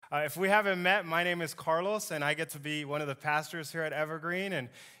If we haven't met, my name is Carlos, and I get to be one of the pastors here at Evergreen. And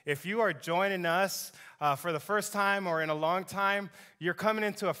if you are joining us for the first time or in a long time, you're coming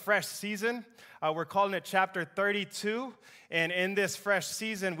into a fresh season. We're calling it Chapter 32. And in this fresh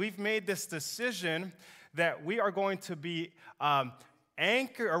season, we've made this decision that we are going to be we're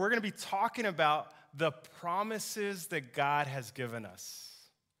going to be talking about the promises that God has given us.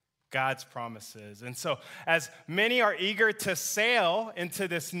 God's promises. And so, as many are eager to sail into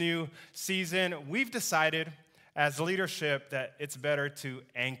this new season, we've decided as leadership that it's better to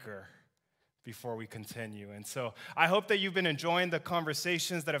anchor before we continue. And so, I hope that you've been enjoying the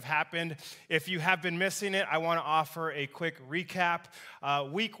conversations that have happened. If you have been missing it, I want to offer a quick recap.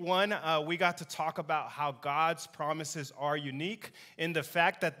 Week 1, we got to talk about how God's promises are unique in the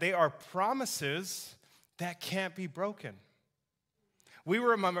fact that they are promises that can't be broken. We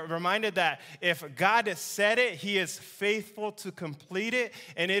were reminded that if God has said it, he is faithful to complete it,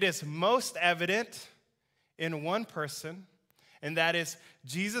 and it is most evident in one person, and that is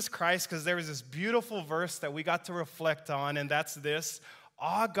Jesus Christ, because there was this beautiful verse that we got to reflect on, and that's this: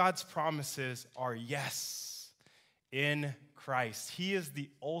 all God's promises are yes in Christ. He is the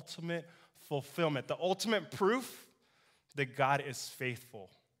ultimate fulfillment, the ultimate proof that God is faithful.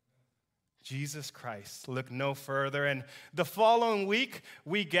 Jesus Christ. Look no further. And the following week,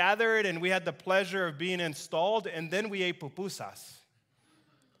 we gathered and we had the pleasure of being installed, and then we ate pupusas.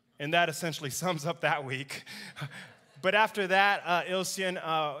 And that essentially sums up that week. But after that, Ilcian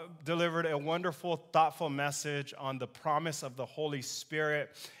delivered a wonderful, thoughtful message on the promise of the Holy Spirit.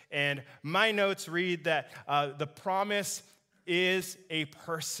 And my notes read that the promise is a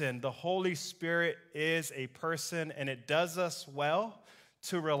person. The Holy Spirit is a person, and it does us well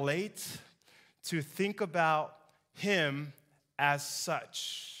to relate, to think about him as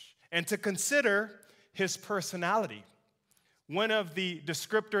such, and to consider his personality. One of the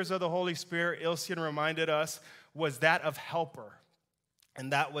descriptors of the Holy Spirit, Ilcian reminded us, was that of helper.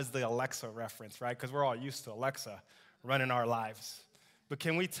 And that was the Alexa reference, right? Because we're all used to Alexa running our lives. But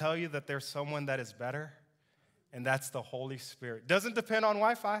can we tell you that there's someone that is better? And that's the Holy Spirit. Doesn't depend on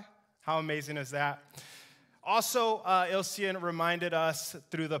Wi-Fi. How amazing is that? Also, Ilcian reminded us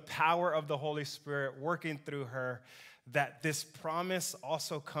through the power of the Holy Spirit working through her that this promise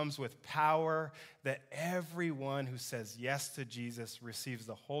also comes with power, that everyone who says yes to Jesus receives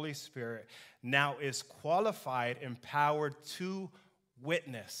the Holy Spirit, now is qualified, empowered to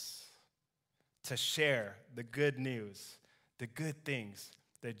witness, to share the good news, the good things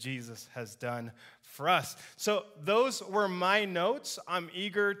that Jesus has done for us. So those were my notes. I'm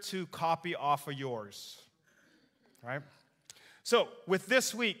eager to copy off of yours. Right? So with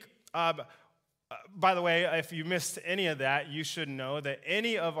this week, by the way, if you missed any of that, you should know that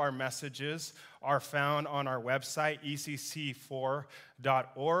any of our messages are found on our website,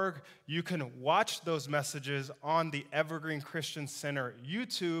 ecc4.org. You can watch those messages on the Evergreen Christian Center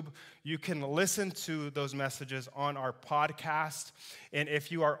YouTube. You can listen to those messages on our podcast. And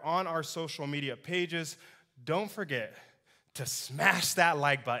if you are on our social media pages, don't forget to smash that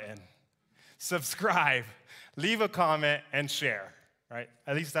like button, subscribe, leave a comment, and share, right?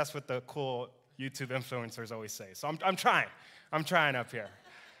 At least that's what the cool YouTube influencers always say. So I'm trying up here.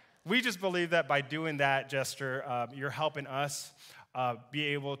 We just believe that by doing that gesture, you're helping us be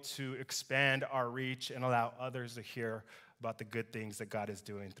able to expand our reach and allow others to hear about the good things that God is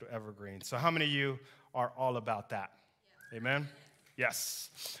doing through Evergreen. So how many of you are all about that? Yeah. Amen? Yes.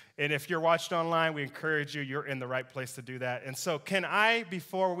 And if you're watching online, we encourage you, you're in the right place to do that. And so can I,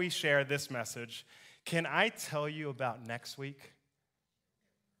 before we share this message, can I tell you about next week?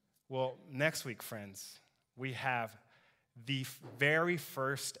 Well, next week, friends, we have the very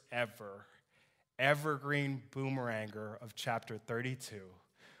first ever Evergreen Boomeranger of Chapter 32.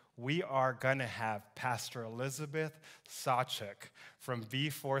 We are going to have Pastor Elizabeth Sawchuk from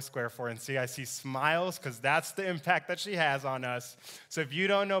B4 Square 4. And see, I see smiles because that's the impact that she has on us. So if you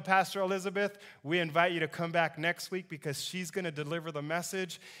don't know Pastor Elizabeth, we invite you to come back next week because she's going to deliver the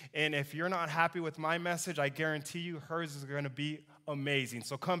message. And if you're not happy with my message, I guarantee you hers is going to be amazing.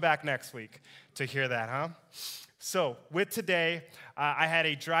 So come back next week to hear that, huh? So with today, I had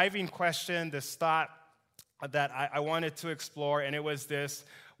a driving question, this thought that I wanted to explore, and it was this: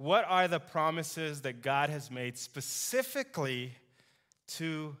 what are the promises that God has made specifically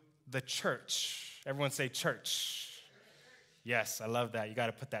to the church? Everyone say church. Yes, I love that. You got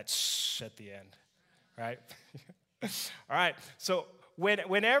to put that shh at the end, right? All right, so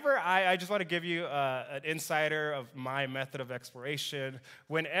whenever I just want to give you an insider of my method of exploration.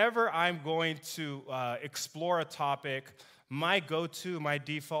 Whenever I'm going to explore a topic, my go-to, my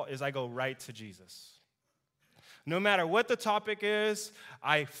default is I go right to Jesus. No matter what the topic is,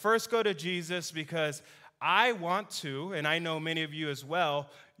 I first go to Jesus because I want to, and I know many of you as well,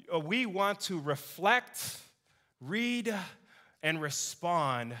 we want to reflect, read, and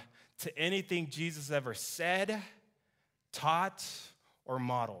respond to anything Jesus ever said, taught, or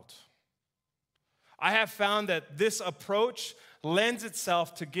modeled. I have found that this approach lends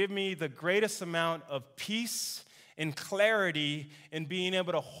itself to give me the greatest amount of peace and clarity in being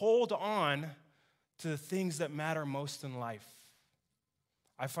able to hold on to the things that matter most in life.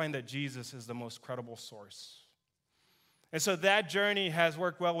 I find that Jesus is the most credible source. And so that journey has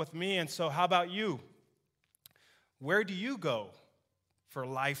worked well with me. And so how about you? Where do you go for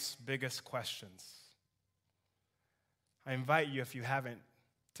life's biggest questions? I invite you, if you haven't,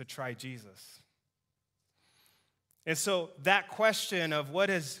 to try Jesus. And so that question of what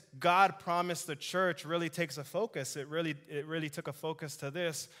has God promised the church really takes a focus. It really took a focus to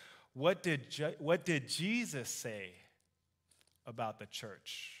this. What did Jesus say about the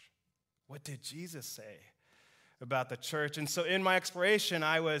church? What did Jesus say about the church? And so in my exploration,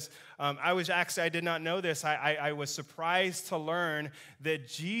 I did not know this. I was surprised to learn that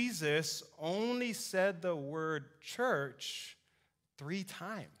Jesus only said the word church 3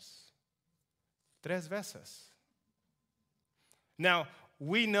 times. 3 veces. Now,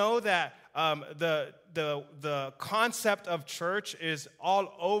 we know that the concept of church is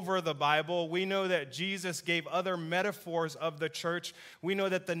all over the Bible. We know that Jesus gave other metaphors of the church. We know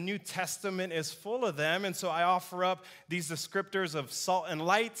that the New Testament is full of them. And so I offer up these descriptors of salt and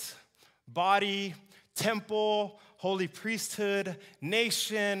light, body, temple, holy priesthood,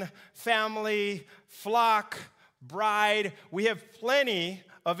 nation, family, flock, bride. We have plenty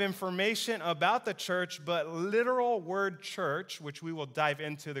of information about the church, but literal word church, which we will dive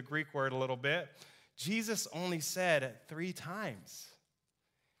into the Greek word a little bit, Jesus only said 3 times.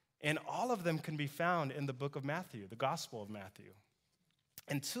 And all of them can be found in the book of Matthew, the Gospel of Matthew.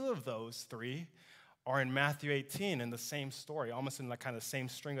 And 2 of those 3 are in Matthew 18 in the same story, almost in like kind of the same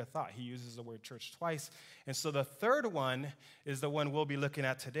string of thought. He uses the word church twice. And so the 3rd one is the one we'll be looking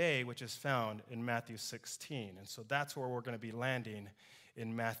at today, which is found in Matthew 16. And so that's where we're going to be landing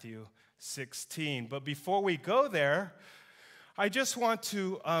in Matthew 16. But before we go there, I just want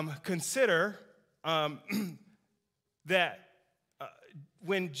to consider that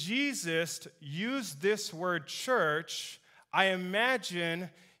when Jesus used this word church, I imagine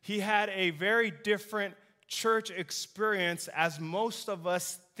he had a very different church experience as most of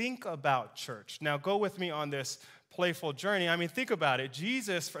us think about church. Now, go with me on this playful journey. I mean, think about it.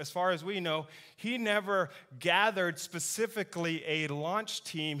 Jesus, as far as we know, he never gathered specifically a launch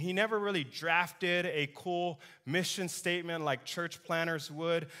team. He never really drafted a cool mission statement like church planners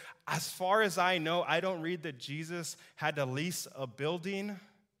would. As far as I know, I don't read that Jesus had to lease a building.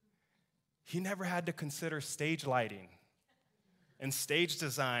 He never had to consider stage lighting and stage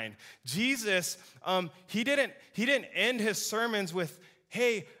design. Jesus, he didn't end his sermons with,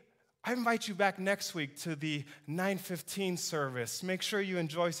 hey, I invite you back next week to the 9:15 service. Make sure you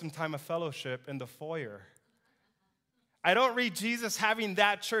enjoy some time of fellowship in the foyer. I don't read Jesus having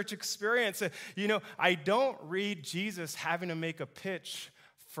that church experience. I don't read Jesus having to make a pitch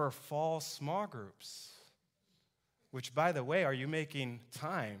for fall small groups. Which, by the way, are you making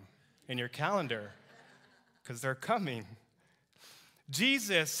time in your calendar? Because they're coming.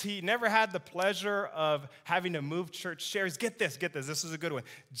 Jesus, he never had the pleasure of having to move church chairs. Get this, this is a good one.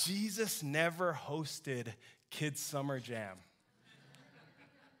 Jesus never hosted Kids Summer Jam.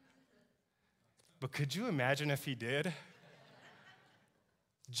 But could you imagine if he did?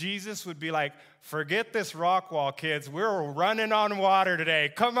 Jesus would be like, forget this rock wall, kids. We're running on water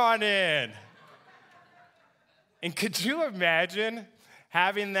today. Come on in. And could you imagine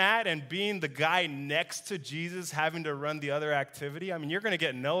having that and being the guy next to Jesus having to run the other activity? I mean, you're going to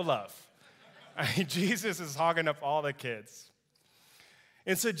get no love. Jesus is hogging up all the kids.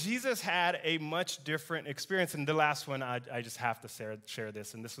 And so Jesus had a much different experience. And the last one, I just have to share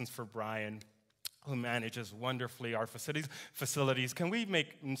this, and this one's for Brian, who manages wonderfully our facilities. Can we make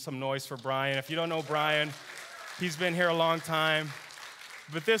some noise for Brian? If you don't know Brian, he's been here a long time.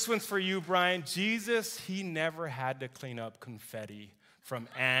 But this one's for you, Brian. Jesus, he never had to clean up confetti from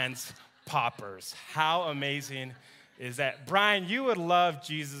Ann's poppers. How amazing is that? Brian, you would love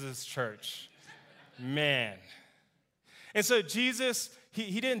Jesus' church. Man. And so Jesus,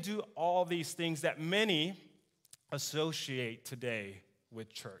 he didn't do all these things that many associate today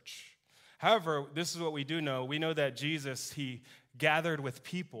with church. However, this is what we do know. We know that Jesus, he gathered with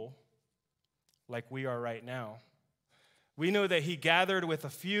people like we are right now. We know that he gathered with a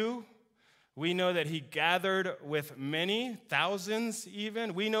few, We know that he gathered with many, thousands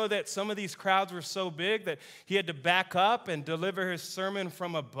even. We know that some of these crowds were so big that he had to back up and deliver his sermon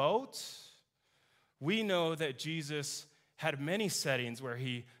from a boat. We know that Jesus had many settings where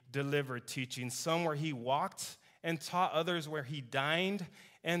he delivered teaching, some where he walked and taught, others where he dined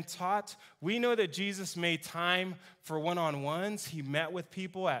and taught. We know that Jesus made time for one-on-ones. He met with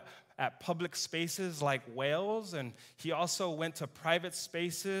people at public spaces like Wales, and he also went to private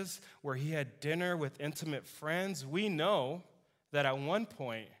spaces where he had dinner with intimate friends. We know that at one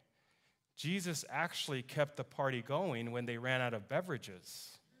point, Jesus actually kept the party going when they ran out of beverages.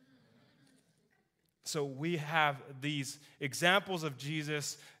 So we have these examples of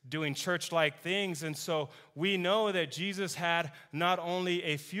Jesus doing church-like things, and so we know that Jesus had not only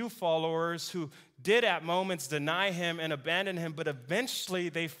a few followers who did at moments deny him and abandon him, but eventually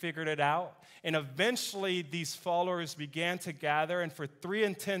they figured it out, and eventually these followers began to gather, and for 3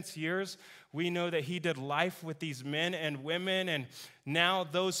 intense years, we know that he did life with these men and women, and now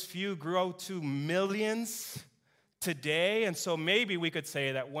those few grew to millions today, and so maybe we could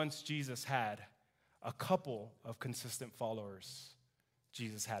say that once Jesus had a couple of consistent followers,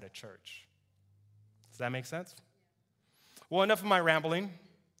 Jesus had a church. Does that make sense? Well, enough of my rambling.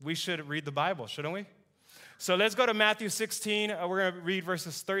 We should read the Bible, shouldn't we? So let's go to Matthew 16. We're going to read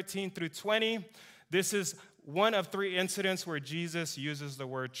verses 13 through 20. This is one of 3 incidents where Jesus uses the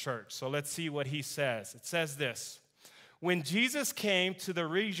word church. So let's see what he says. It says this: When Jesus came to the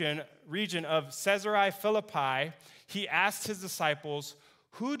region of Caesarea Philippi, he asked his disciples,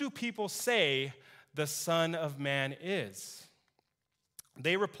 "Who do people say the Son of Man is?"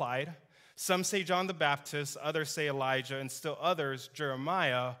 They replied, "Some say John the Baptist, others say Elijah, and still others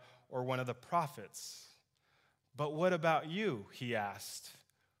Jeremiah or one of the prophets." "But what about you?" he asked.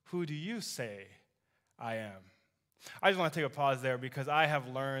 "Who do you say I am?" I just want to take a pause there because I have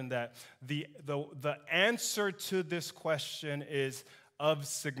learned that the answer to this question is of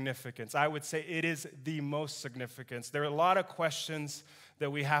significance. I would say it is the most significant. There are a lot of questions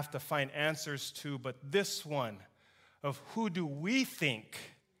that we have to find answers to, but this one of who do we think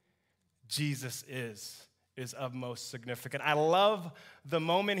Jesus is of most significant. I love the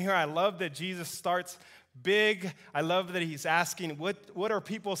moment here. I love that Jesus starts big. I love that he's asking, what are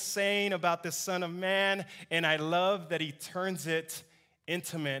people saying about this Son of Man? And I love that he turns it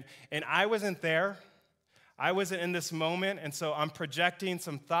intimate. And I wasn't there. I wasn't in this moment, and so I'm projecting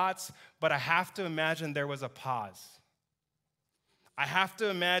some thoughts, but I have to imagine there was a pause. I have to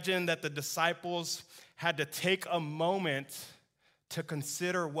imagine that the disciples had to take a moment to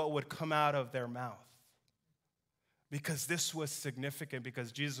consider what would come out of their mouth. Because this was significant,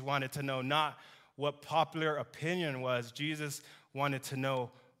 because Jesus wanted to know not what popular opinion was. Jesus wanted to know,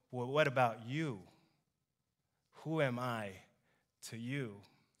 well, what about you? Who am I to you?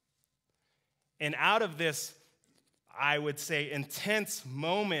 And out of this, I would say, intense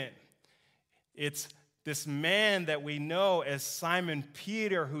moment, it's this man that we know as Simon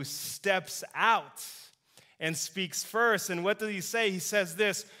Peter who steps out and speaks first. And what does he say? He says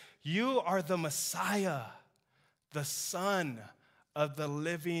this: "You are the Messiah, the Son of the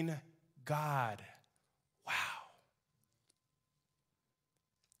living God." Wow.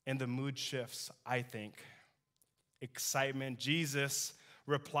 And the mood shifts, I think. Excitement. Jesus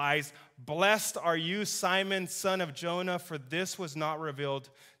replies, "Blessed are you, Simon, son of Jonah, for this was not revealed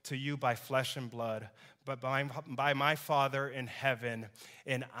to you by flesh and blood, but by my Father in heaven.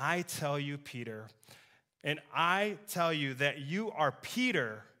 And I tell you, Peter, and I tell you that you are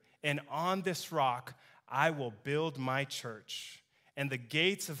Peter, and on this rock I will build my church, and the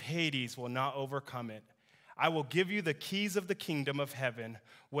gates of Hades will not overcome it. I will give you the keys of the kingdom of heaven.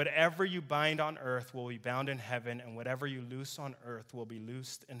 Whatever you bind on earth will be bound in heaven, and whatever you loose on earth will be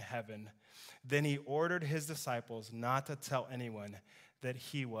loosed in heaven." Then he ordered his disciples not to tell anyone that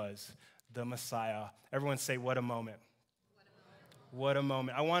he was the Messiah. Everyone say, what a moment. What a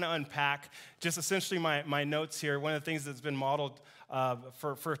moment. I want to unpack just essentially my notes here. One of the things that's been modeled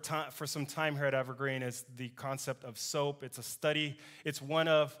for some time here at Evergreen is the concept of SOAP. It's a study. It's one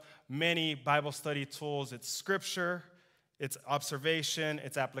of many Bible study tools. It's scripture, it's observation,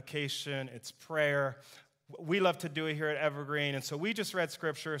 it's application, it's prayer. We love to do it here at Evergreen, and so we just read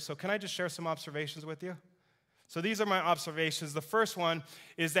scripture. So can I just share some observations with you? So these are my observations. The first one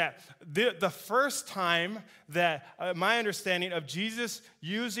is that the first time that my understanding of Jesus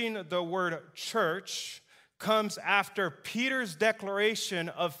using the word church comes after Peter's declaration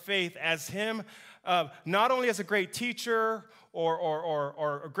of faith as him, not only as a great teacher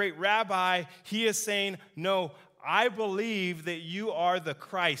or a great rabbi, he is saying, no, I believe that you are the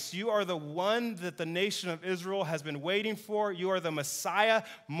Christ. You are the one that the nation of Israel has been waiting for. You are the Messiah.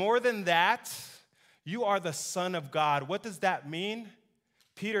 More than that, you are the Son of God. What does that mean?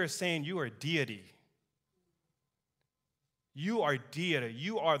 Peter is saying you are deity. You are deity.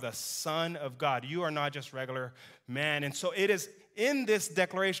 You are the Son of God. You are not just regular man. And so it is in this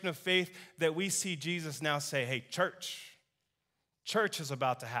declaration of faith that we see Jesus now say, hey, church is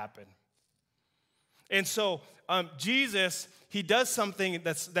about to happen. And so Jesus, he does something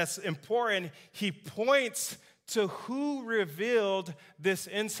that's important. He points to who revealed this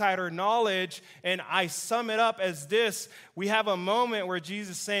insider knowledge, and I sum it up as this. We have a moment where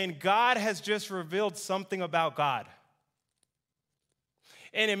Jesus is saying, God has just revealed something about God.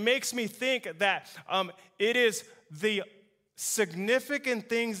 And it makes me think that it is the significant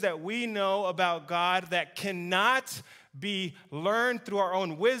things that we know about God that cannot be learned through our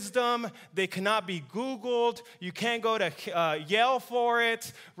own wisdom. They cannot be Googled. You can't go to Yale for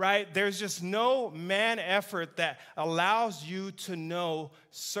it, right? There's just no man effort that allows you to know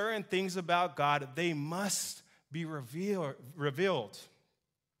certain things about God. They must be revealed.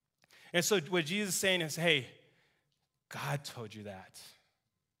 And so what Jesus is saying is, hey, God told you that.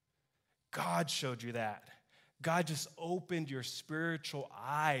 God showed you that. God just opened your spiritual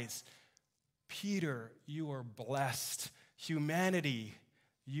eyes. Peter, you are blessed. Humanity,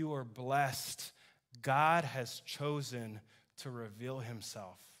 you are blessed. God has chosen to reveal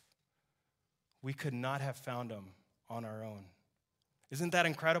himself. We could not have found him on our own. Isn't that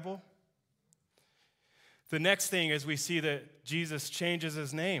incredible? The next thing is we see that Jesus changes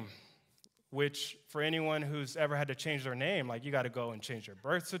his name, which for anyone who's ever had to change their name, like you got to go and change your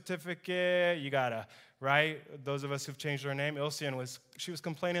birth certificate. You got to, right? Those of us who've changed our name, Ilsian she was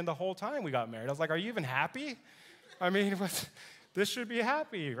complaining the whole time we got married. I was like, are you even happy? I mean, this should be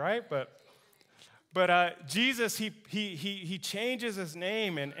happy, right? But Jesus, he changes his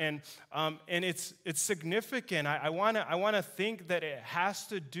name, and it's significant. I wanna think that it has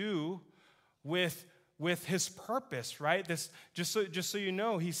to do with his purpose, right? This just so you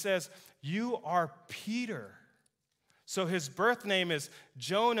know, he says, "You are Peter." So his birth name is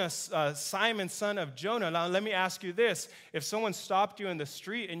Jonah, Simon, son of Jonah. Now let me ask you this: if someone stopped you in the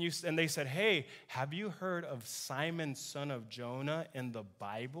street and they said, "Hey, have you heard of Simon, son of Jonah in the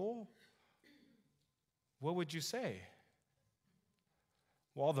Bible?" What would you say?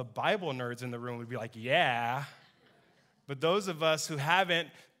 Well, the Bible nerds in the room would be like, "Yeah," but those of us who haven't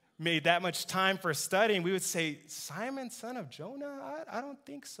made that much time for studying, we would say, Simon, son of Jonah? I don't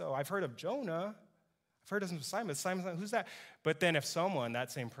think so. I've heard of Jonah. I've heard of Simon. Simon, who's that? But then if someone,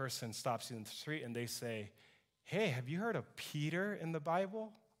 that same person, stops you in the street and they say, hey, have you heard of Peter in the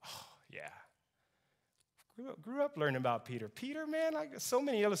Bible? Oh, yeah. Grew up learning about Peter. Peter, man, so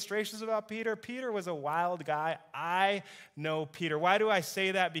many illustrations about Peter. Peter was a wild guy. I know Peter. Why do I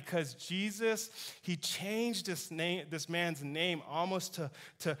say that? Because Jesus, he changed this man's name almost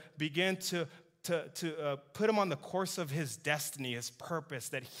to begin to put him on the course of his destiny, his purpose,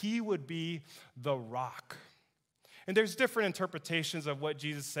 that he would be the rock. And there's different interpretations of what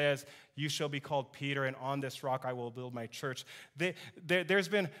Jesus says, you shall be called Peter, and on this rock I will build my church. There's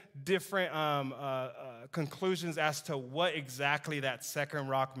been different conclusions as to what exactly that second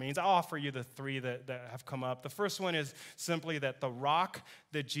rock means. I'll offer you the three that have come up. The first one is simply that the rock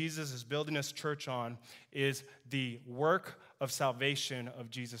that Jesus is building his church on is the work of salvation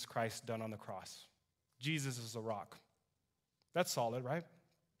of Jesus Christ done on the cross. Jesus is the rock. That's solid, right?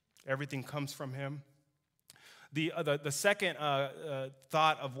 Everything comes from him. The second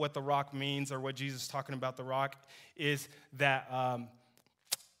thought of what the rock means, or what Jesus is talking about the rock, is that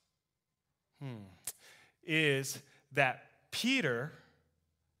Peter,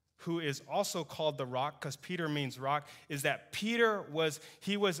 who is also called the rock, because Peter means rock, is that Peter was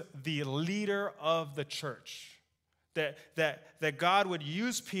the leader of the church. That God would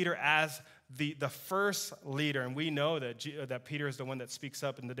use Peter as the first leader, and we know that Peter is the one that speaks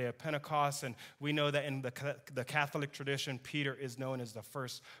up in the day of Pentecost, and we know that in the Catholic tradition, Peter is known as the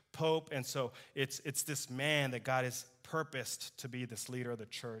first pope, and so it's this man that God has purposed to be this leader of the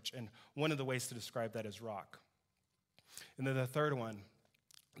church, and one of the ways to describe that is rock. And then the third one,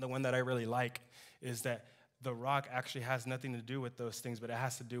 the one that I really like, is that the rock actually has nothing to do with those things, but it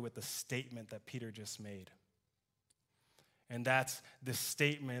has to do with the statement that Peter just made. And that's the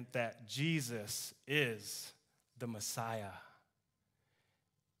statement that Jesus is the Messiah,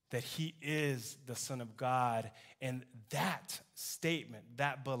 that he is the Son of God. And that statement,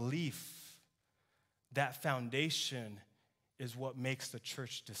 that belief, that foundation is what makes the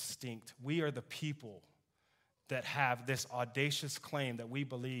church distinct. We are the people that have this audacious claim that we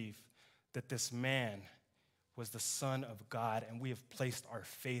believe that this man was the Son of God, and we have placed our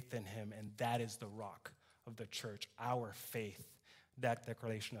faith in him, and that is the rock of the church, our faith, that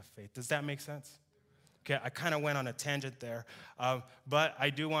declaration of faith. Does that make sense? Okay, I kind of went on a tangent there, but I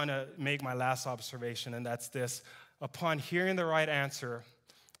do want to make my last observation, and that's this. Upon hearing the right answer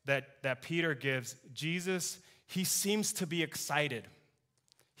that Peter gives, Jesus, he seems to be excited.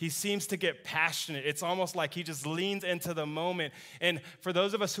 He seems to get passionate. It's almost like he just leans into the moment. And for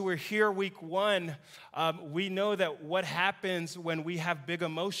those of us who were here week one, we know that what happens when we have big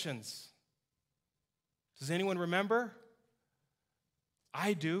emotions. Does anyone remember?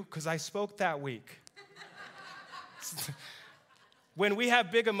 I do, because I spoke that week. When we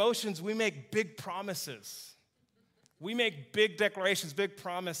have big emotions, we make big promises. We make big declarations, big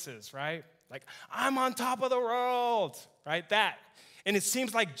promises, right? Like, I'm on top of the world, right? That. And it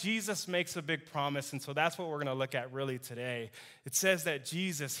seems like Jesus makes a big promise, and so that's what we're going to look at really today. It says that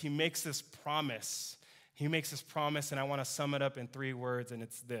Jesus, he makes this promise. He makes this promise, and I want to sum it up in 3 words, and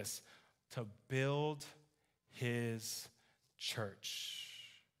it's this: to build his church.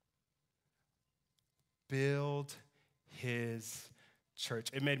 Build his church.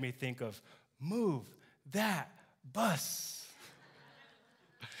 It made me think of move that bus.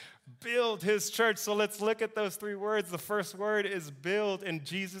 Build his church. So let's look at those 3 words. The first word is build, and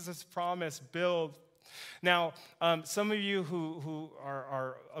Jesus' promise, build. Now, some of you who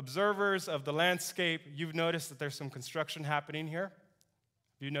are observers of the landscape, you've noticed that there's some construction happening here. Have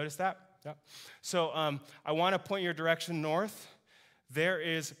you noticed that? Yeah. So I want to point your direction north. There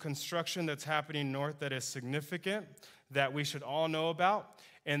is construction that's happening north that is significant, that we should all know about,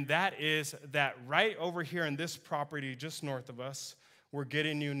 and that is that right over here in this property just north of us, we're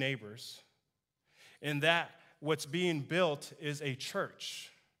getting new neighbors, and that what's being built is a church.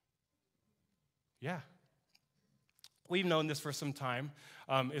 Yeah. We've known this for some time.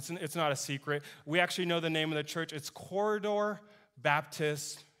 It's not a secret. We actually know the name of the church. It's Corridor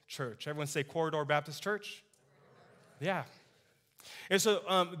Baptist Church. Everyone say Corridor Baptist Church? Yeah. And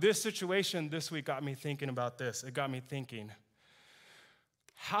so this situation this week got me thinking about this. It got me thinking,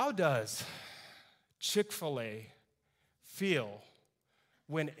 how does Chick-fil-A feel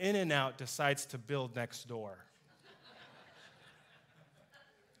when In-N-Out decides to build next door?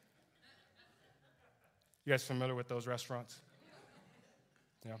 You guys familiar with those restaurants?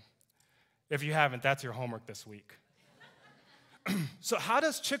 Yeah. If you haven't, that's your homework this week. So how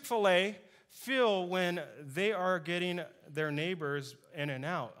does Chick-fil-A feel when they are getting their neighbors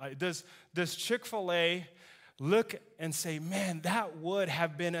In-N-Out? Does Chick-fil-A look and say, man, that would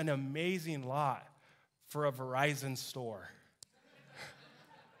have been an amazing lot for a Verizon store?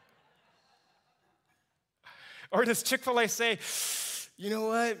 Or does Chick-fil-A say, you know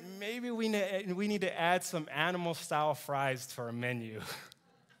what, maybe we need to add some animal-style fries to our menu?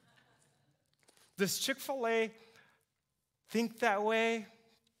 Does Chick-fil-A think that way?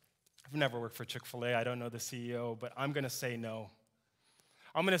 I've never worked for Chick-fil-A. I don't know the CEO, but I'm going to say no.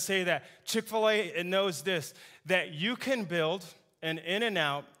 I'm going to say that Chick-fil-A knows this, that you can build an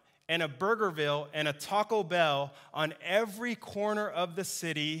In-N-Out and a Burgerville and a Taco Bell on every corner of the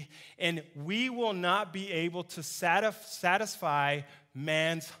city, and we will not be able to satisfy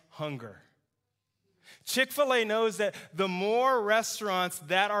man's hunger. Chick-fil-A knows that the more restaurants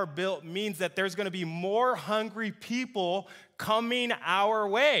that are built means that there's going to be more hungry people coming our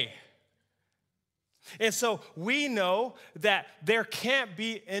way. And so we know that there can't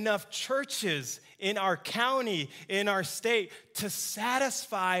be enough churches in our county, in our state, to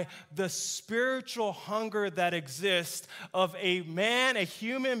satisfy the spiritual hunger that exists of a man, a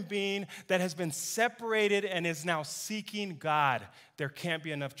human being that has been separated and is now seeking God. There can't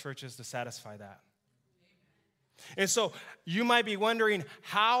be enough churches to satisfy that. And so you might be wondering,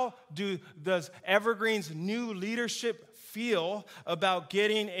 how does Evergreen's new leadership feel about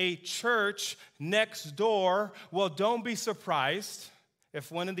getting a church next door? Well, don't be surprised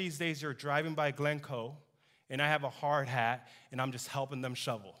if one of these days you're driving by Glencoe and I have a hard hat and I'm just helping them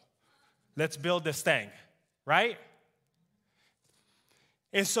shovel. Let's build this thing, right?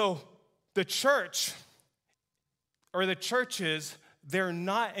 And so the church, or the churches, they're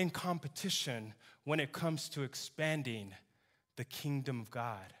not in competition when it comes to expanding the kingdom of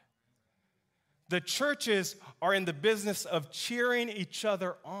God. The churches are in the business of cheering each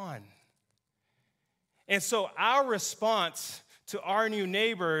other on. And so our response to our new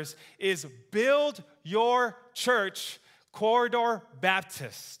neighbors is build your church, Corridor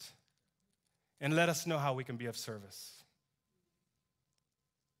Baptist, and let us know how we can be of service.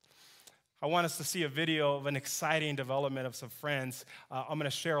 I want us to see a video of an exciting development of some friends. I'm going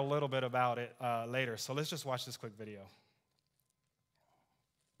to share a little bit about it later. So let's just watch this quick video.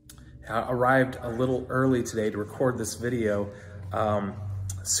 I arrived a little early today to record this video.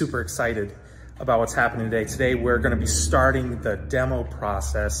 Super excited about what's happening today. Today we're going to be starting the demo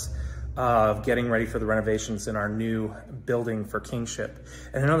process of getting ready for the renovations in our new building for Kingship.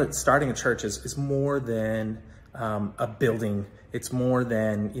 And I know that starting a church is more than a building. It's more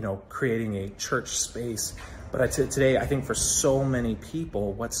than, creating a church space. But today, I think for so many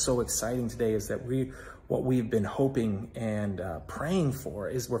people, what's so exciting today is that what we've been hoping and praying for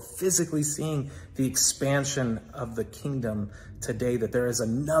is we're physically seeing the expansion of the kingdom today, that there is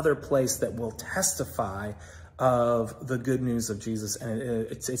another place that will testify of the good news of Jesus, and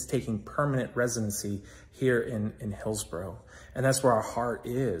it's taking permanent residency here in Hillsboro. And that's where our heart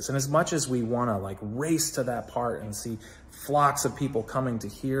is. And as much as we want to race to that part and see flocks of people coming to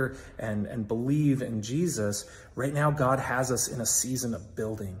hear and believe in Jesus, right now God has us in a season of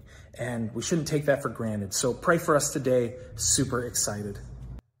building, and we shouldn't take that for granted. So pray for us today. Super excited.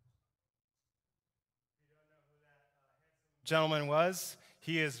 Gentleman was.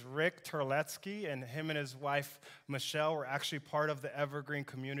 He is Rick Terletsky, and him and his wife, Michelle, were actually part of the Evergreen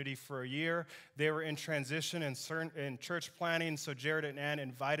community for a year. They were in transition in church planning, so Jared and Ann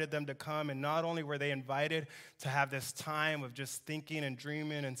invited them to come, and not only were they invited to have this time of just thinking and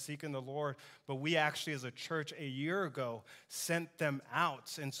dreaming and seeking the Lord, but we actually as a church a year ago sent them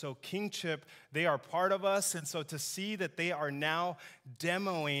out. And so Kingship, they are part of us, and so to see that they are now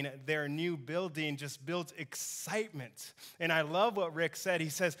demoing their new building just builds excitement. And I love what Rick said. He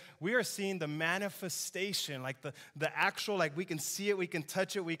says, we are seeing the manifestation, the actual, we can see it, we can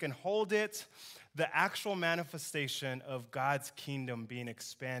touch it, we can hold it, the actual manifestation of God's kingdom being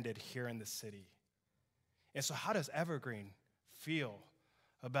expanded here in the city. And so how does Evergreen feel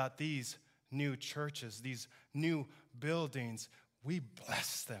about these new churches, these new buildings? We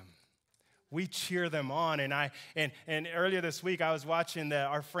bless them. We cheer them on. And earlier this week, I was watching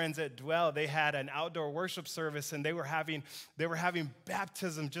our friends at Dwell. They had an outdoor worship service, and they were having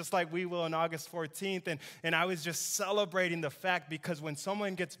baptism just like we will on August 14th. And I was just celebrating the fact, because when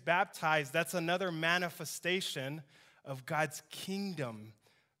someone gets baptized, that's another manifestation of God's kingdom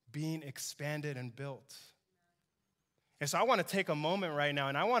being expanded and built. And so I want to take a moment right now,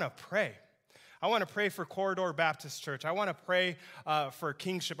 and I want to pray. I want to pray for Corridor Baptist Church. I want to pray for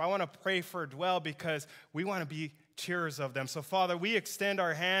Kingship. I want to pray for Dwell, because we want to be cheerers of them. So, Father, we extend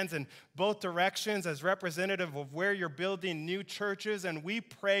our hands in both directions as representative of where you're building new churches, and we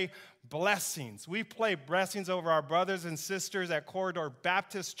pray blessings. We pray blessings over our brothers and sisters at Corridor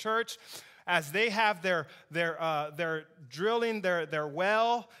Baptist Church as they have their drilling, their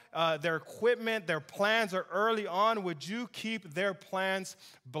well, their equipment, their plans are early on. Would you keep their plans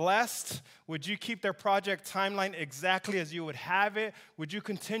blessed? Would you keep their project timeline exactly as you would have it? Would you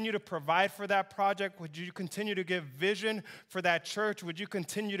continue to provide for that project? Would you continue to give vision for that church? Would you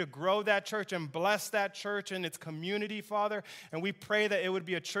continue to grow that church and bless that church and its community, Father? And we pray that it would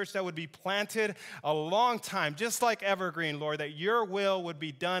be a church that would be planted a long time, just like Evergreen, Lord, that your will would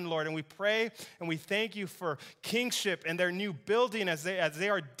be done, Lord. And we pray and we thank you for Kingship and their new building as they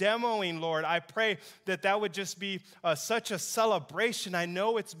are demoing, Lord. I pray that would just be such a celebration. I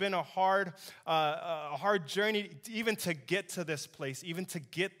know it's been a hard journey even to get to this place, even to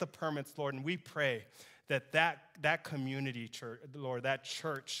get the permits, Lord. And we pray that community church, Lord, that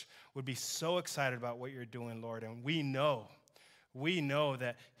church would be so excited about what you're doing, Lord. And we know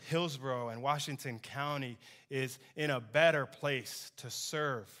that Hillsboro and Washington County is in a better place to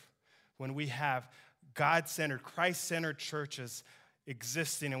serve when we have God-centered, Christ-centered churches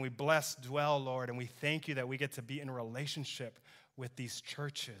existing. And we bless Dwell, Lord, and we thank you that we get to be in a relationship with these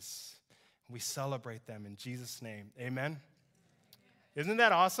churches. We celebrate them in Jesus' name. Amen. Isn't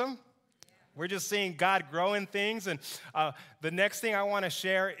that awesome? We're just seeing God growing things. And the next thing I want to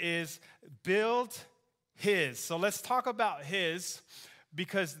share is build His. So let's talk about His,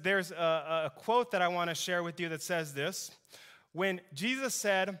 because there's a quote that I want to share with you that says this. When Jesus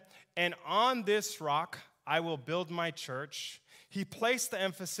said, "And on this rock I will build my church," He placed the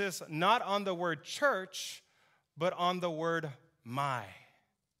emphasis not on the word church, but on the word my.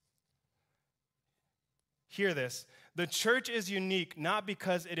 Hear this. The church is unique not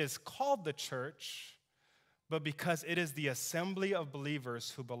because it is called the church, but because it is the assembly of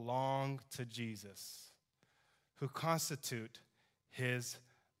believers who belong to Jesus, who constitute His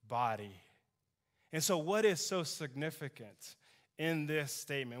body. And so what is so significant in this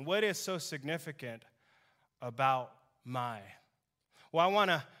statement? What is so significant about my? Well,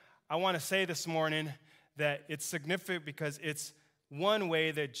 I want to say this morning that it's significant because it's one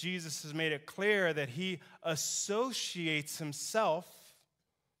way that Jesus has made it clear that He associates Himself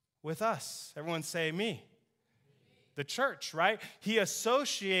with us. Everyone say me. the church, right? He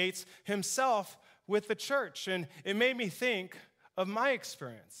associates himself with the church. And it made me think of my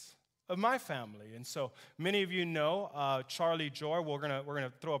experience, of my family. And so many of you know Charlie Joy. We're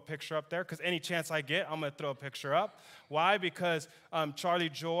gonna throw a picture up there because any chance I get, I'm gonna throw a picture up. Why? Because Charlie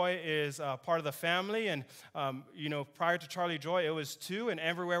Joy is part of the family, and prior to Charlie Joy, it was two. And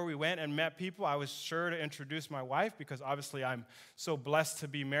everywhere we went and met people, I was sure to introduce my wife because obviously I'm so blessed to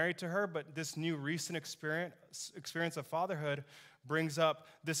be married to her. But this new recent experience of fatherhood brings up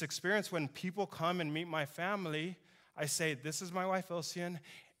this experience when people come and meet my family. I say, this is my wife, Ilsean,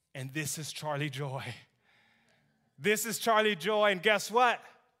 and this is Charlie Joy. This is Charlie Joy, and guess what?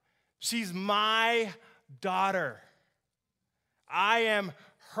 She's my daughter. I am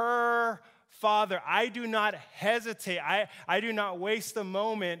her father. I do not hesitate. I do not waste a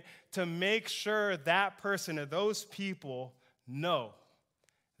moment to make sure that person or those people know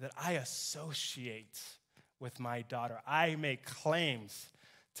that I associate with my daughter. I make claims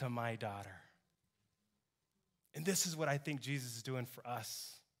to my daughter. And this is what I think Jesus is doing for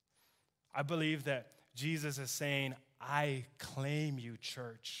us. I believe that Jesus is saying, I claim you,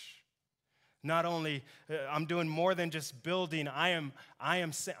 church. Not only, I'm doing more than just building, I'm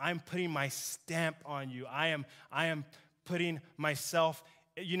putting my stamp on you. I am putting myself,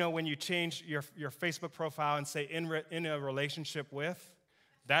 when you change your Facebook profile and say in a relationship with,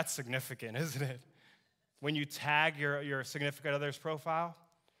 that's significant, isn't it? When you tag your significant other's profile,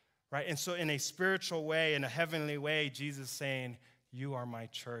 right? And so in a spiritual way, in a heavenly way, Jesus is saying, you are my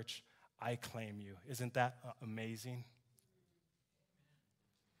church. I claim you. Isn't that amazing?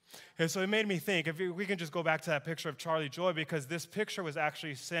 And so it made me think, if we can just go back to that picture of Charlie Joy, because this picture was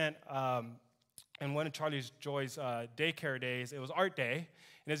actually sent in one of Charlie Joy's daycare days. It was art day.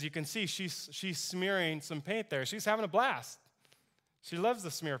 And as you can see, she's smearing some paint there. She's having a blast. She loves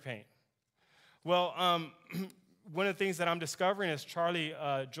the smear paint. Well, one of the things that I'm discovering is Charlie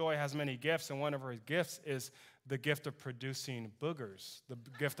Joy has many gifts, and one of her gifts is the gift of producing boogers, the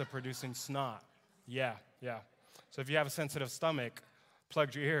gift of producing snot. Yeah. So if you have a sensitive stomach,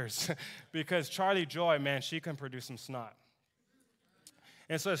 plug your ears. Because Charlie Joy, man, she can produce some snot.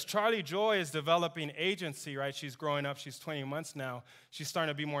 And so as Charlie Joy is developing agency, right, she's growing up, she's 20 months now, she's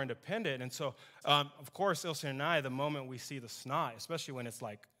starting to be more independent. And so, of course, Ilse and I, the moment we see the snot, especially when it's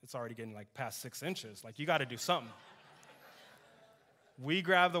already getting past 6 inches, you got to do something. We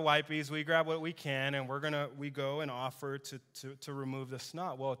grab the wipes, we grab what we can, and we go and offer to remove the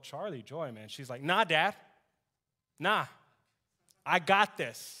snot. Well, Charlie Joy, man, she's like, nah, Dad, nah, I got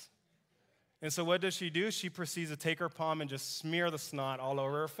this. And so what does she do? She proceeds to take her palm and just smear the snot all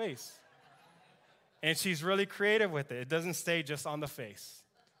over her face. And she's really creative with it. It doesn't stay just on the face.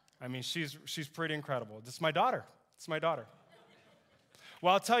 I mean, she's pretty incredible. This is my daughter. It's my daughter.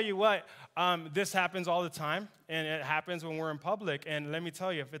 Well, I'll tell you what, this happens all the time, and it happens when we're in public. And let me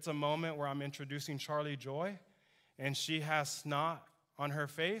tell you, if it's a moment where I'm introducing Charlie Joy and she has snot on her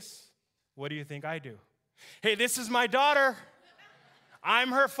face, what do you think I do? Hey, this is my daughter. I'm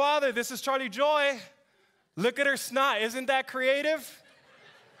her father. This is Charlie Joy. Look at her snot. Isn't that creative?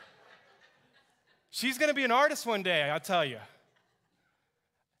 She's going to be an artist one day, I'll tell you.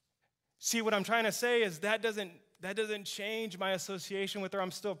 See, what I'm trying to say is that doesn't change my association with her. I'm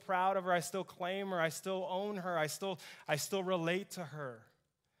still proud of her. I still claim her. I still own her. I still relate to her.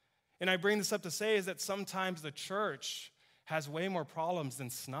 And I bring this up to say is that sometimes the church has way more problems than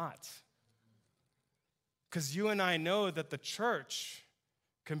snot. Because you and I know that the church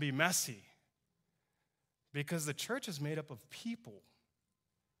can be messy. Because the church is made up of people.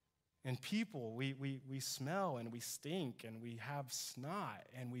 And people, we smell and we stink and we have snot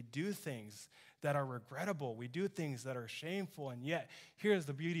and we do things that are regrettable. We do things that are shameful. And yet, here's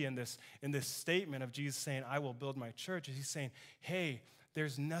the beauty in this statement of Jesus saying, I will build my church. He's saying, hey,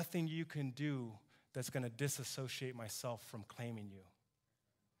 there's nothing you can do that's going to disassociate myself from claiming you.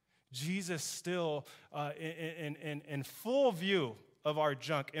 Jesus still, in full view of our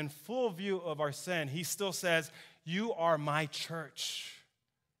junk, in full view of our sin, he still says, you are my church.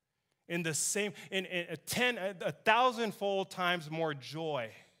 In the same, in 1,000-fold times more joy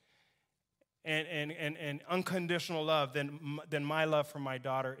and unconditional love than my love for my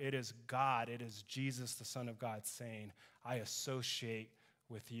daughter, it is God, it is Jesus, the Son of God, saying, I associate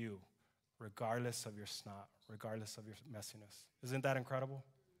with you regardless of your snot, regardless of your messiness. Isn't that incredible?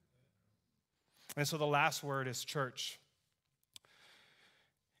 And so the last word is church.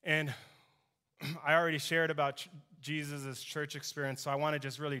 And I already shared about Jesus' church experience, so I want to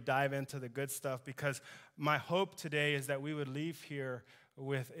just really dive into the good stuff because my hope today is that we would leave here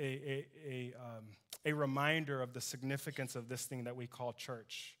with a reminder of the significance of this thing that we call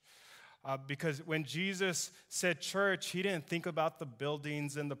church. Because when Jesus said church, he didn't think about the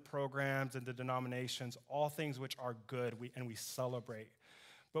buildings and the programs and the denominations, all things which are good and we celebrate.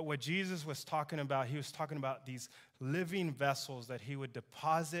 But what Jesus was talking about, he was talking about these living vessels that he would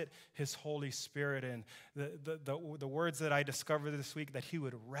deposit his Holy Spirit in. The words that I discovered this week, that he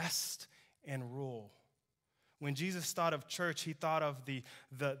would rest and rule. When Jesus thought of church, he thought of the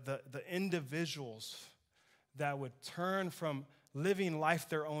individuals that would turn from living life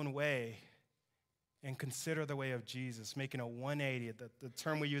their own way and consider the way of Jesus, making a 180. The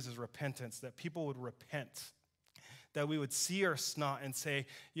term we use is repentance, that people would repent, that we would see our snot and say,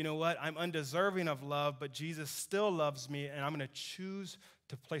 you know what, I'm undeserving of love, but Jesus still loves me, and I'm going to choose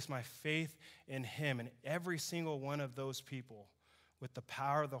to place my faith in him. And every single one of those people, with the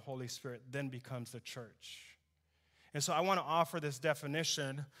power of the Holy Spirit, then becomes the church. And so I want to offer this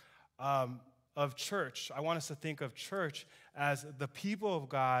definition of church. I want us to think of church as the people of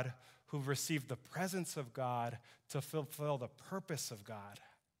God who've received the presence of God to fulfill the purpose of God.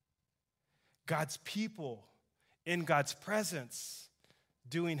 God's people in God's presence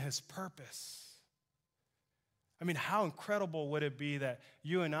doing his purpose. I mean, how incredible would it be that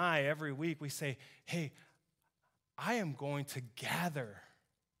you and I, every week, we say, hey, I am going to gather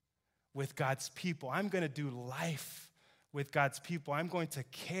with God's people. I'm going to do life with God's people. I'm going to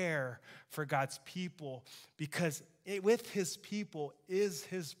care for God's people because with his people is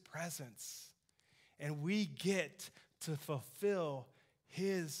his presence. And we get to fulfill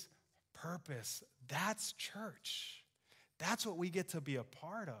his purpose. That's church. That's what we get to be a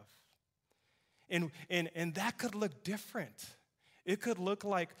part of. And that could look different. It could look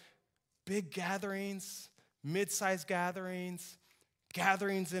like big gatherings, mid-sized gatherings,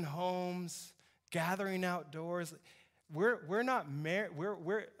 gatherings in homes, gathering outdoors. We're not married.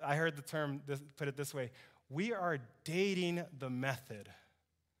 I heard the term, put it this way. We are dating the method,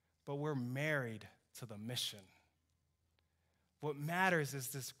 but we're married to the mission. What matters is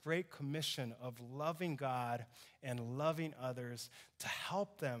this great commission of loving God and loving others to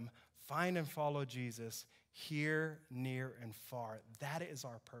help them find and follow Jesus here, near, and far. That is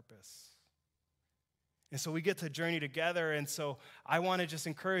our purpose. And so we get to journey together, and so I want to just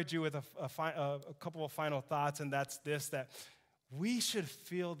encourage you with a couple of final thoughts, and that's this, that we should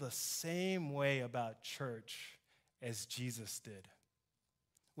feel the same way about church as Jesus did.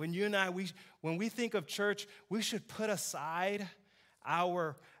 When you and I, when we think of church, we should put aside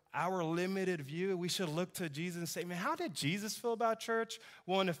our limited view. We should look to Jesus and say, man, how did Jesus feel about church?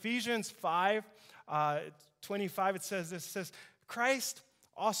 Well, in Ephesians 5:25, it says this, it says, Christ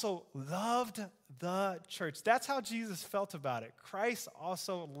also loved the church. That's how Jesus felt about it. Christ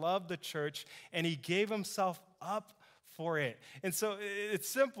also loved the church, and he gave himself up for it. And so it's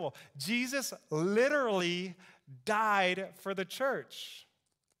simple. Jesus literally died for the church.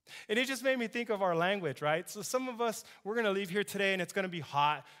 And it just made me think of our language, right? So some of us, we're going to leave here today, and it's going to be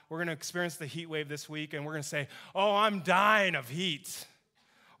hot. We're going to experience the heat wave this week, and we're going to say, oh, I'm dying of heat.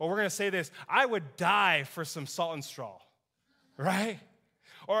 Or we're going to say this, I would die for some salt and straw, right?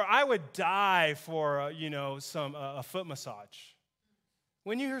 Or I would die for, a foot massage.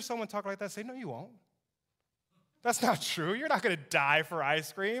 When you hear someone talk like that, say, no, you won't. That's not true. You're not going to die for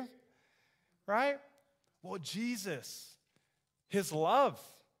ice cream, right? Well, Jesus, his love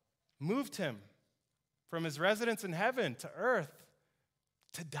moved him from his residence in heaven to earth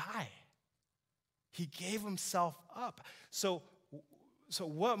to die. He gave himself up. So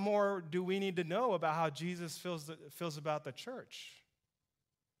what more do we need to know about how Jesus feels about the church?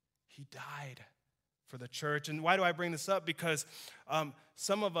 He died for the church. And why do I bring this up? Because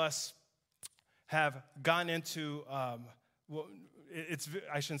some of us have gotten into, I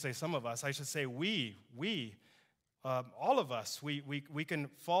shouldn't say some of us, I should say we all of us, we can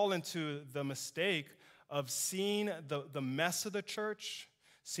fall into the mistake of seeing the mess of the church,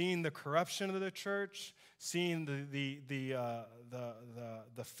 seeing the corruption of the church, seeing the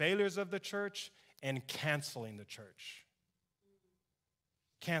failures of the church, and canceling the church.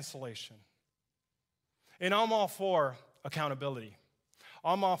 Cancellation. And I'm all for accountability.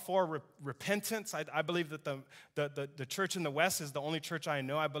 I'm all for repentance. I believe that the church in the West is the only church I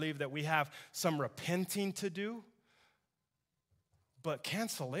know. I believe that we have some repenting to do. But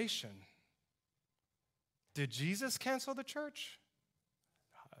cancellation. Did Jesus cancel the church?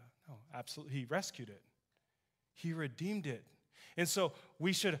 No, absolutely. He rescued it. He redeemed it. And so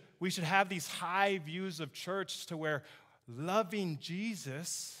we should have these high views of church to where loving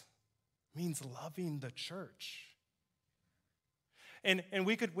Jesus means loving the church. And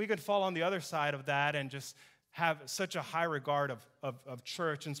we could fall on the other side of that and just have such a high regard of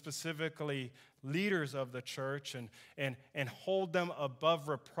church, and specifically leaders of the church, and hold them above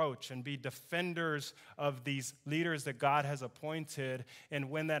reproach and be defenders of these leaders that God has appointed. And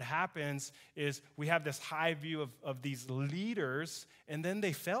when that happens is we have this high view of these leaders, and then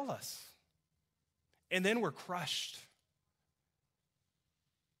they fail us. And then we're crushed.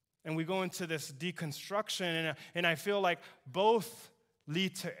 And we go into this deconstruction, and I feel like both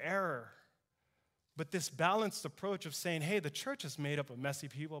lead to error. But this balanced approach of saying, hey, the church is made up of messy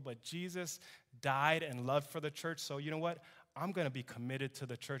people, but Jesus died and loved for the church. So you know what? I'm going to be committed to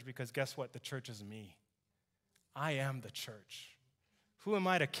the church because guess what? The church is me. I am the church. Who am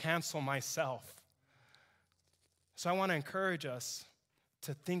I to cancel myself? So I want to encourage us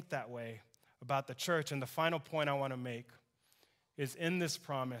to think that way about the church. And the final point I want to make is in this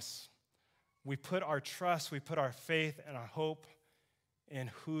promise, we put our trust, we put our faith and our hope in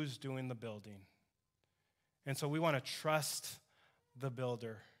who's doing the building. And so we want to trust the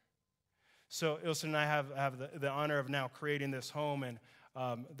builder. So Ilse and I have the honor of now creating this home, and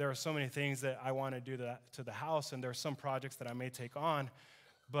there are so many things that I want to do to the house, and there are some projects that I may take on.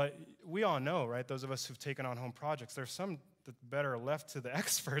 But we all know, right, those of us who've taken on home projects, there's some that better left to the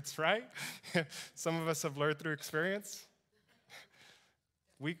experts, right? Some of us have learned through experience.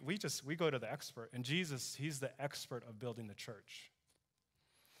 We go to the expert, and Jesus, he's the expert of building the church.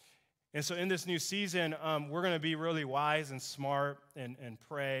 And so in this new season, we're going to be really wise and smart and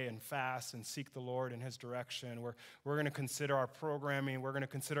pray and fast and seek the Lord in his direction. We're going to consider our programming. We're going to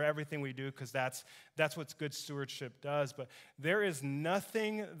consider everything we do because that's what good stewardship does. But there is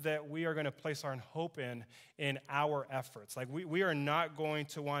nothing that we are going to place our hope in our efforts. Like we are not going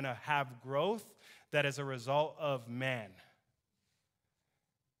to want to have growth that is a result of man.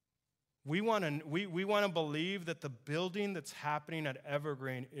 We want to believe that the building that's happening at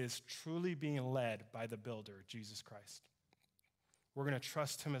Evergreen is truly being led by the builder, Jesus Christ. We're going to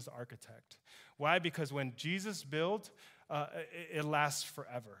trust him as the architect. Why? Because when Jesus builds, it lasts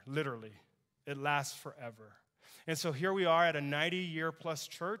forever, literally. It lasts forever. And so here we are at a 90-year-plus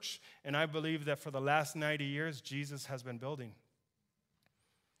church, and I believe that for the last 90 years, Jesus has been building.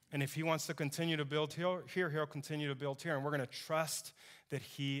 And if he wants to continue to build here, he'll continue to build here. And we're going to trust that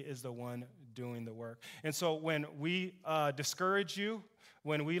he is the one doing the work. And so when we discourage you,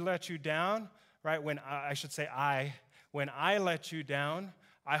 when we let you down, right, when I let you down,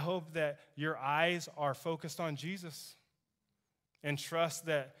 I hope that your eyes are focused on Jesus and trust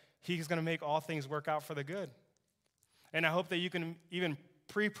that he's going to make all things work out for the good. And I hope that you can even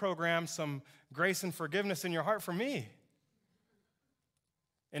pre-program some grace and forgiveness in your heart for me.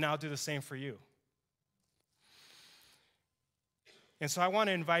 And I'll do the same for you. And so I want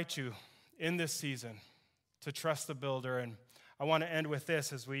to invite you in this season to trust the builder. And I want to end with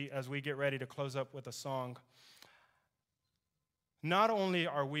this as we get ready to close up with a song. Not only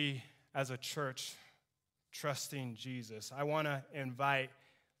are we as a church trusting Jesus, I want to invite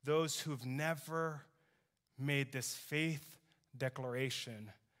those who've never made this faith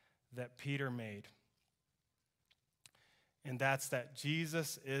declaration that Peter made. And that's that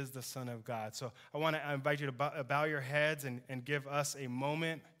Jesus is the Son of God. So I want to invite you to bow your heads and give us a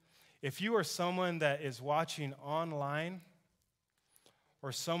moment. If you are someone that is watching online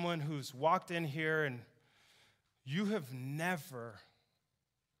or someone who's walked in here and you have never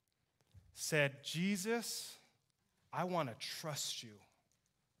said, Jesus, I want to trust you.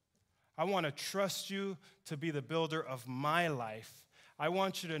 I want to trust you to be the builder of my life. I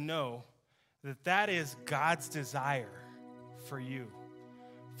want you to know that that is God's desire for you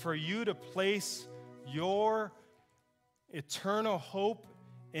to place your eternal hope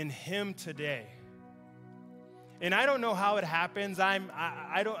in him today. And I don't know how it happens. I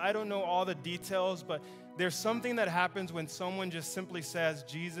don't know all the details, but there's something that happens when someone just simply says,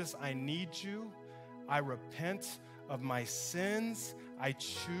 Jesus, I need you. I repent of my sins. I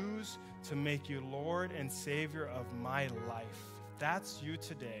choose to make you Lord and Savior of my life. If that's you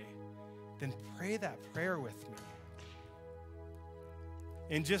today, then pray that prayer with me.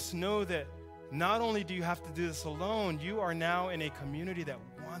 And just know that not only do you have to do this alone, you are now in a community that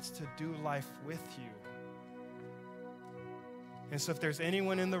wants to do life with you. And so if there's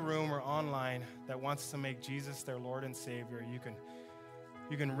anyone in the room or online that wants to make Jesus their Lord and Savior,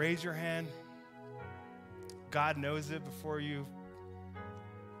 you can raise your hand. God knows it before you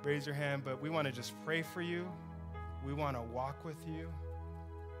raise your hand, but we want to just pray for you. We want to walk with you.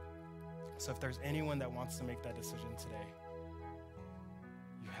 So if there's anyone that wants to make that decision today,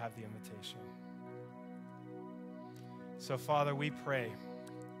 you have the invitation. So, Father, we pray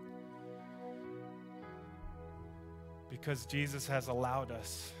because Jesus has allowed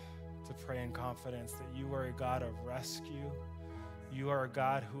us to pray in confidence that you are a God of rescue. You are a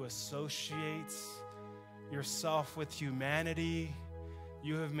God who associates yourself with humanity.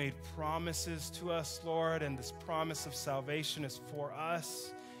 You have made promises to us, Lord, and this promise of salvation is for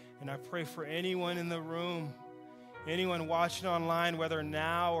us. And I pray for anyone in the room, anyone watching online, whether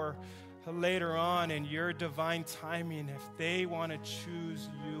now or later on in your divine timing, if they want to choose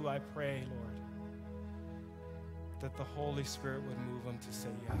you, I pray, Lord, that the Holy Spirit would move them to say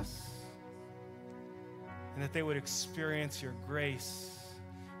yes. And that they would experience your grace,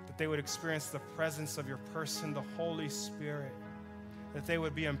 that they would experience the presence of your person, the Holy Spirit, that they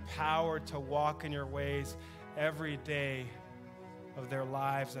would be empowered to walk in your ways every day of their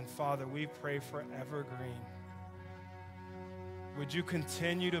lives. And Father, we pray for Evergreen. Would you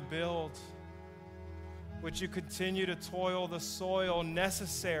continue to build? Would you continue to toil the soil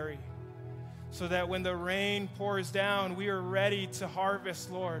necessary so that when the rain pours down, we are ready to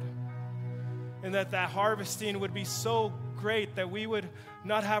harvest, Lord? And that harvesting would be so great that we would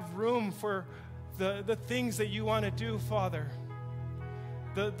not have room for the things that you want to do, Father.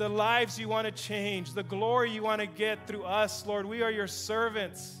 The lives you want to change, the glory you want to get through us, Lord. We are your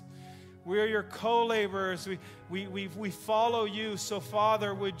servants. We are your co-laborers. We follow you. So,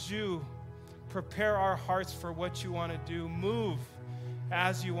 Father, would you prepare our hearts for what you want to do? Move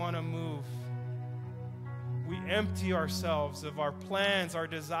as you want to move. We empty ourselves of our plans, our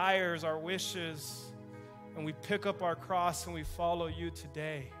desires, our wishes, and we pick up our cross and we follow you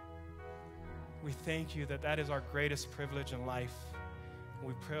today. We thank you that is our greatest privilege in life. And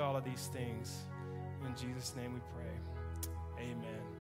we pray all of these things. In Jesus' name we pray. Amen.